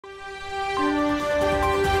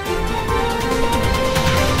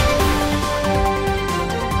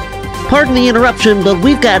pardon the interruption, but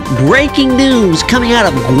we've got breaking news coming out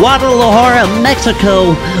of Guadalajara,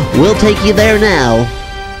 Mexico. We'll take you there now.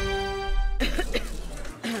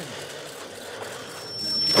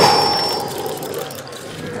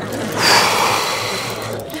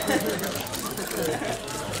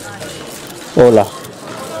 Hola,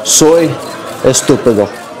 soy estúpido.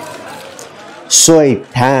 Soy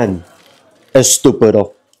tan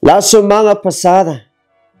estúpido. La semana pasada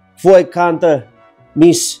fue contra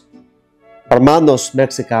mis hermanos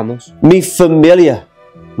mexicanos, mi familia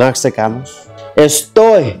mexicanos.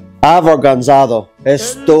 Estoy avergonzado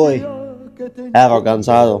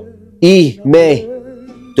y me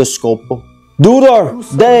disculpo. Dudar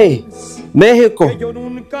de México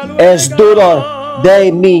es dudar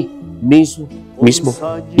de mí mismo,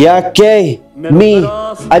 ya que me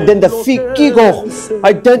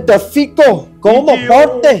identifico como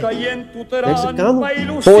parte mexicano.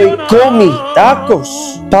 Hoy comí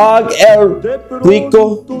tacos, pagué el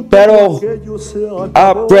rico, pero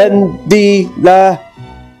aprendí la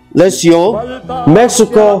lección.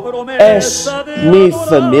 México es mi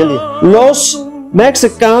familia. Los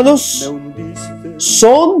mexicanos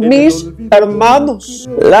son mis hermanos.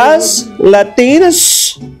 Las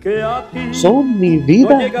latinas son mi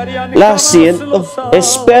vida. La siento.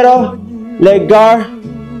 Espero llegar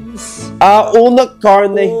a una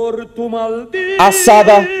carne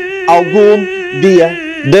asada algún día.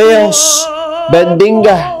 Dios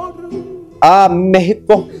bendiga a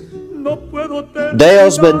México.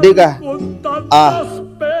 Dios bendiga a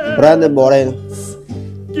Brandon Moreno.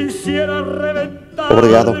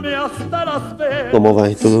 Obrigado. ¿Cómo va?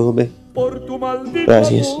 ¿Todo bien?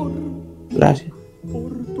 Gracias. Gracias.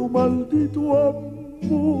 Por tu maldito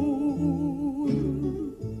amor.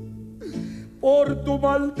 Por tu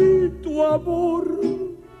maldito amor.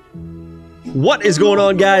 What is going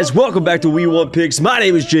on, guys? Welcome back to We Want Picks. My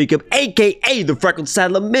name is Jacob, aka the Freckled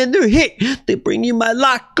Salamander, here to bring you my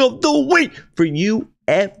lock of the week for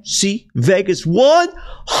UFC Vegas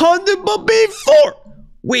 100. But before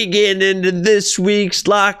we get into this week's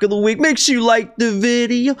lock of the week, make sure you like the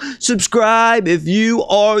video, subscribe if you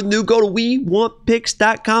are new, go to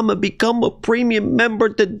WeWantPicks.com and become a premium member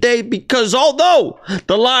today, because although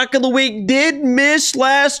the lock of the week did miss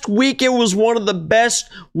last week, it was one of the best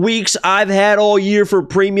weeks I've had all year for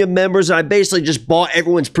premium members. And I basically just bought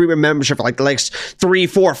everyone's premium membership for like the next 3,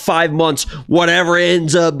 4, 5 months, whatever it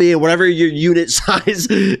ends up being, whatever your unit size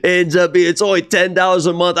ends up being. It's only $10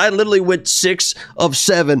 a month. I literally went 6 of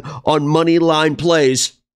 7 on money line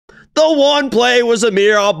plays. The one play was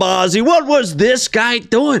Amir Albazi. What was this guy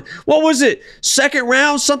doing? What was it? Second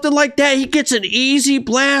round, something like that. He gets an easy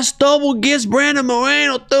blast double, gets Brandon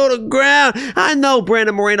Moreno to the ground. I know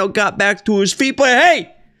Brandon Moreno got back to his feet, but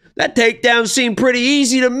hey, that takedown seemed pretty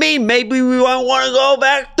easy to me. Maybe we won't want to go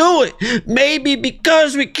back to it. Maybe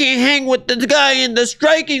because we can't hang with the guy in the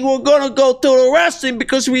striking, we're going to go to the wrestling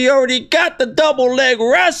because we already got the double leg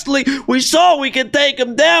wrestling. We saw we could take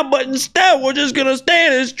him down, but instead we're just going to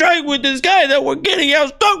stand and strike with this guy that we're getting out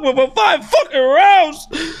stuck with for 5 fucking rounds.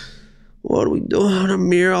 What are we doing,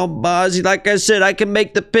 Amir Albazi? Like I said, I can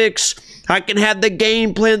make the picks. I can have the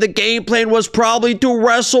game plan. The game plan was probably to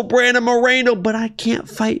wrestle Brandon Moreno, but I can't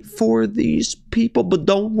fight for these people. But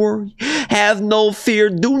don't worry. Have no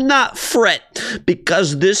fear. Do not fret,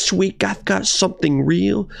 because this week I've got something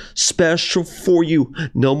real special for you.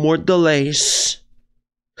 No more delays.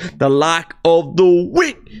 The lock of the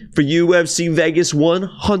week for UFC Vegas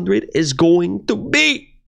 100 is going to be...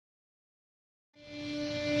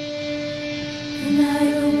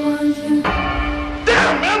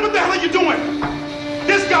 Damn, man, what the hell are you doing?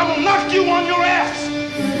 This guy will knock you on your ass.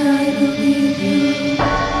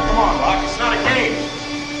 Come on, Rock, it's not a game.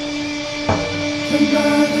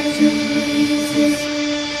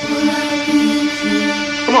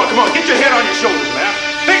 Come on, get your head on your shoulders, man.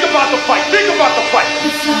 Think about the fight,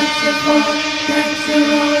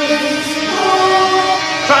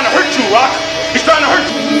 Trying to hurt you, Rock. He's trying to hurt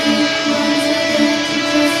you.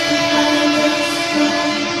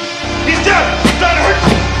 He's dead. He's trying to hurt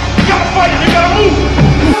you. You gotta fight. You gotta move.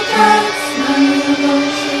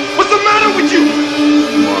 What's the matter with you?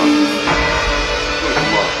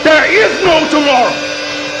 There is no tomorrow.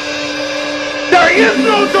 There is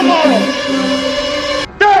no tomorrow.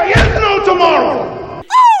 There is no tomorrow.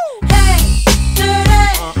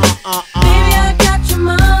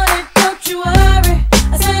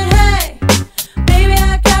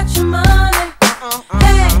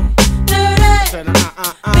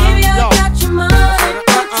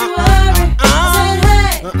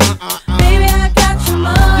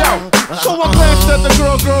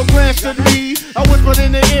 Girl glanced at me. I whispered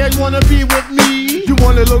in the air, you wanna be with me? You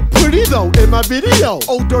wanna look pretty? so in my video.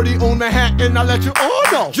 Oh, dirty on the hat, and I let you all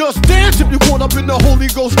know. Just dance if you caught up in the Holy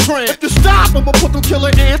Ghost trance. If you stop, I'ma put them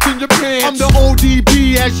killer ants in your pants. I'm the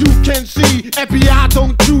ODB, as you can see. FBI,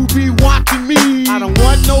 don't you be watching me. I don't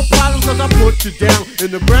want no problems, cause I put you down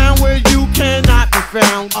in the ground where you cannot be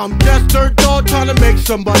found. I'm just dirt dog trying to make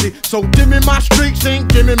somebody. So give me my streaks and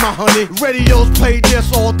give me my honey. Radios play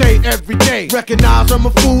this all day, every day. Recognize I'm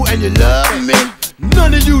a fool and you love me.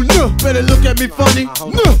 None of you better look at me funny.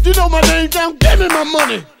 You know my name down, give me my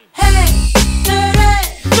money. Hey,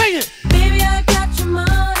 Sing it. baby, I got your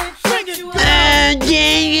money. Sing it.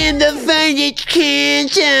 In the first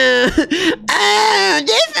cancer. Oh,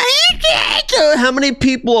 this cancer. How many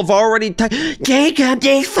people have already Jacob,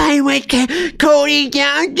 this fight with Cody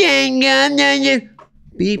Jacob.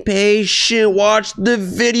 Be patient, watch the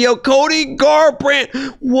video. Cody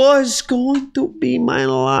Garbrandt was going to be my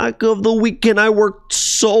lock of the week, and I worked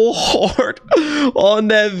so hard on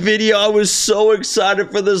that video. I was so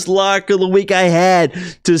excited for this lock of the week. I had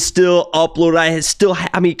to still upload.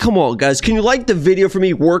 I mean, come on, guys. Can you like the video for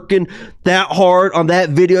me working that hard on that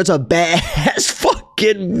video? It's a badass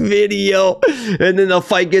fucking video. And then the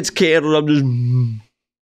fight gets canceled. I'm just...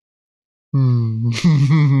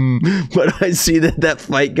 but I see that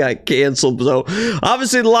fight got canceled. So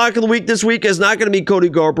obviously the lock of the week this week is not going to be Cody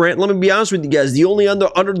Garbrandt. Let me be honest with you guys. The only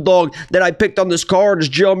underdog that I picked on this card is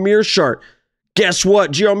Gerald Meerschaert. Guess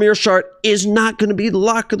what? Gerald Meerschaert is not going to be the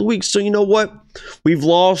lock of the week. So you know what? We've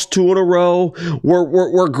lost 2 in a row.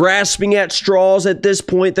 We're grasping at straws at this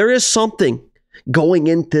point. There is something going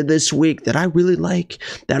into this week that I really like,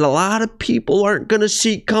 that a lot of people aren't going to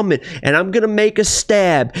see coming. And I'm going to make a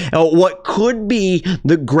stab at what could be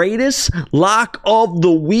the greatest lock of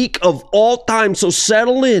the week of all time. So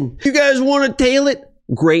settle in. If you guys want to tail it,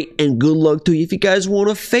 great, and good luck to you. If you guys want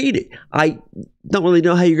to fade it, I don't really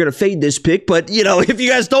know how you're going to fade this pick, but you know, if you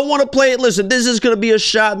guys don't want to play it, listen, this is going to be a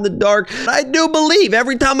shot in the dark. I do believe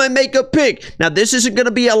every time I make a pick, now this isn't going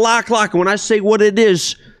to be a lock. And when I say what it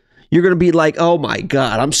is, you're going to be like, oh my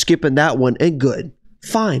God, I'm skipping that one. And good.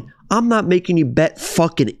 Fine. I'm not making you bet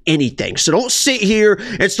fucking anything. So don't sit here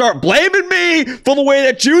and start blaming me for the way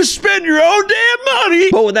that you spend your own damn money.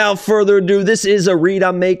 But without further ado, this is a read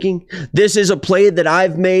I'm making. This is a play that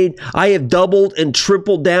I've made. I have doubled and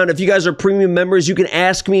tripled down. If you guys are premium members, you can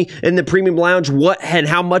ask me in the premium lounge what and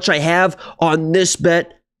how much I have on this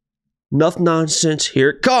bet. Enough nonsense.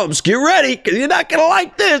 Here it comes. Get ready, because you're not going to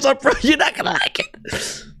like this. You're not going to like it.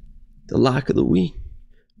 The lock of the week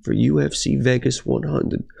for UFC Vegas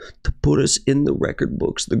 100 to put us in the record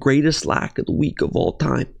books. The greatest lock of the week of all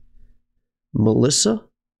time. Melissa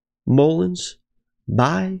Mullins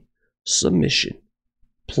by submission.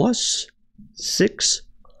 Plus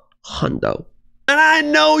 600. And I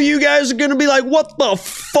know you guys are going to be like, what the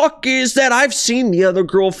fuck is that? I've seen the other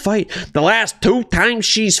girl fight. The last 2 times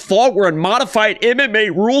she's fought were in modified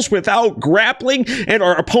MMA rules without grappling, and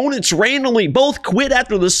our opponents randomly both quit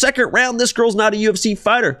after the 2nd round. This girl's not a UFC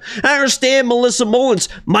fighter. I understand Melissa Mullins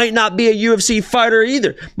might not be a UFC fighter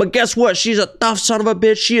either, but guess what? She's a tough son of a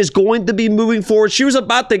bitch. She is going to be moving forward. She was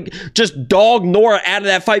about to just dog Nora out of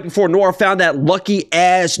that fight before Nora found that lucky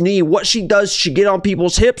ass knee. What she does, she get on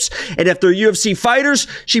people's hips, and if they're UFC fighters,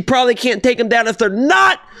 she probably can't take them down. If they're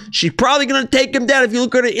not, she's probably going to take them down. If you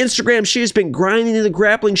look at her Instagram, she has been grinding in the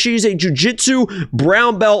grappling. She's a jiu-jitsu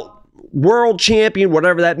brown belt world champion,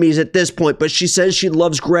 whatever that means at this point, but she says she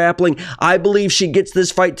loves grappling. I believe she gets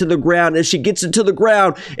this fight to the ground. If she gets it to the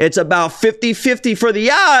ground, it's about 50-50 for the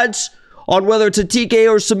odds on whether it's a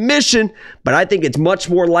TKO or submission, but I think it's much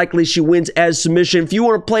more likely she wins as submission. If you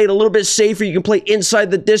want to play it a little bit safer, you can play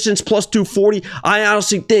inside the distance, plus 240. I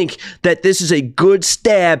honestly think that this is a good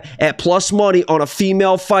stab at plus money on a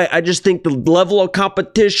female fight. I just think the level of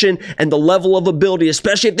competition and the level of ability,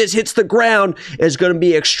 especially if this hits the ground, is going to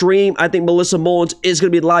be extreme. I think Melissa Mullins is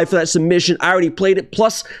going to be live for that submission. I already played it,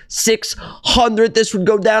 plus 600. This would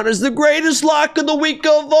go down as the greatest lock of the week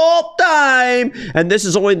of all time. And this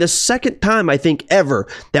is only the 2nd time, I think, ever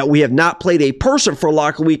that we have not played a person for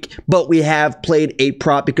lock of the week, but we have played a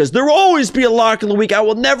prop, because there will always be a lock of the week. I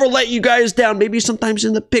will never let you guys down, maybe sometimes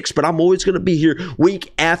in the picks, but I'm always going to be here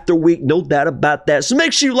week after week, no doubt about that. So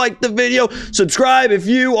make sure you like the video, subscribe if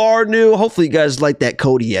you are new. Hopefully you guys like that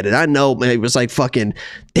Cody edit. I know, man, it was like fucking,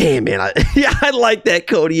 damn, man. I like that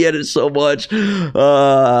Cody edit so much. I'm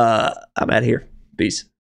out of here. Peace.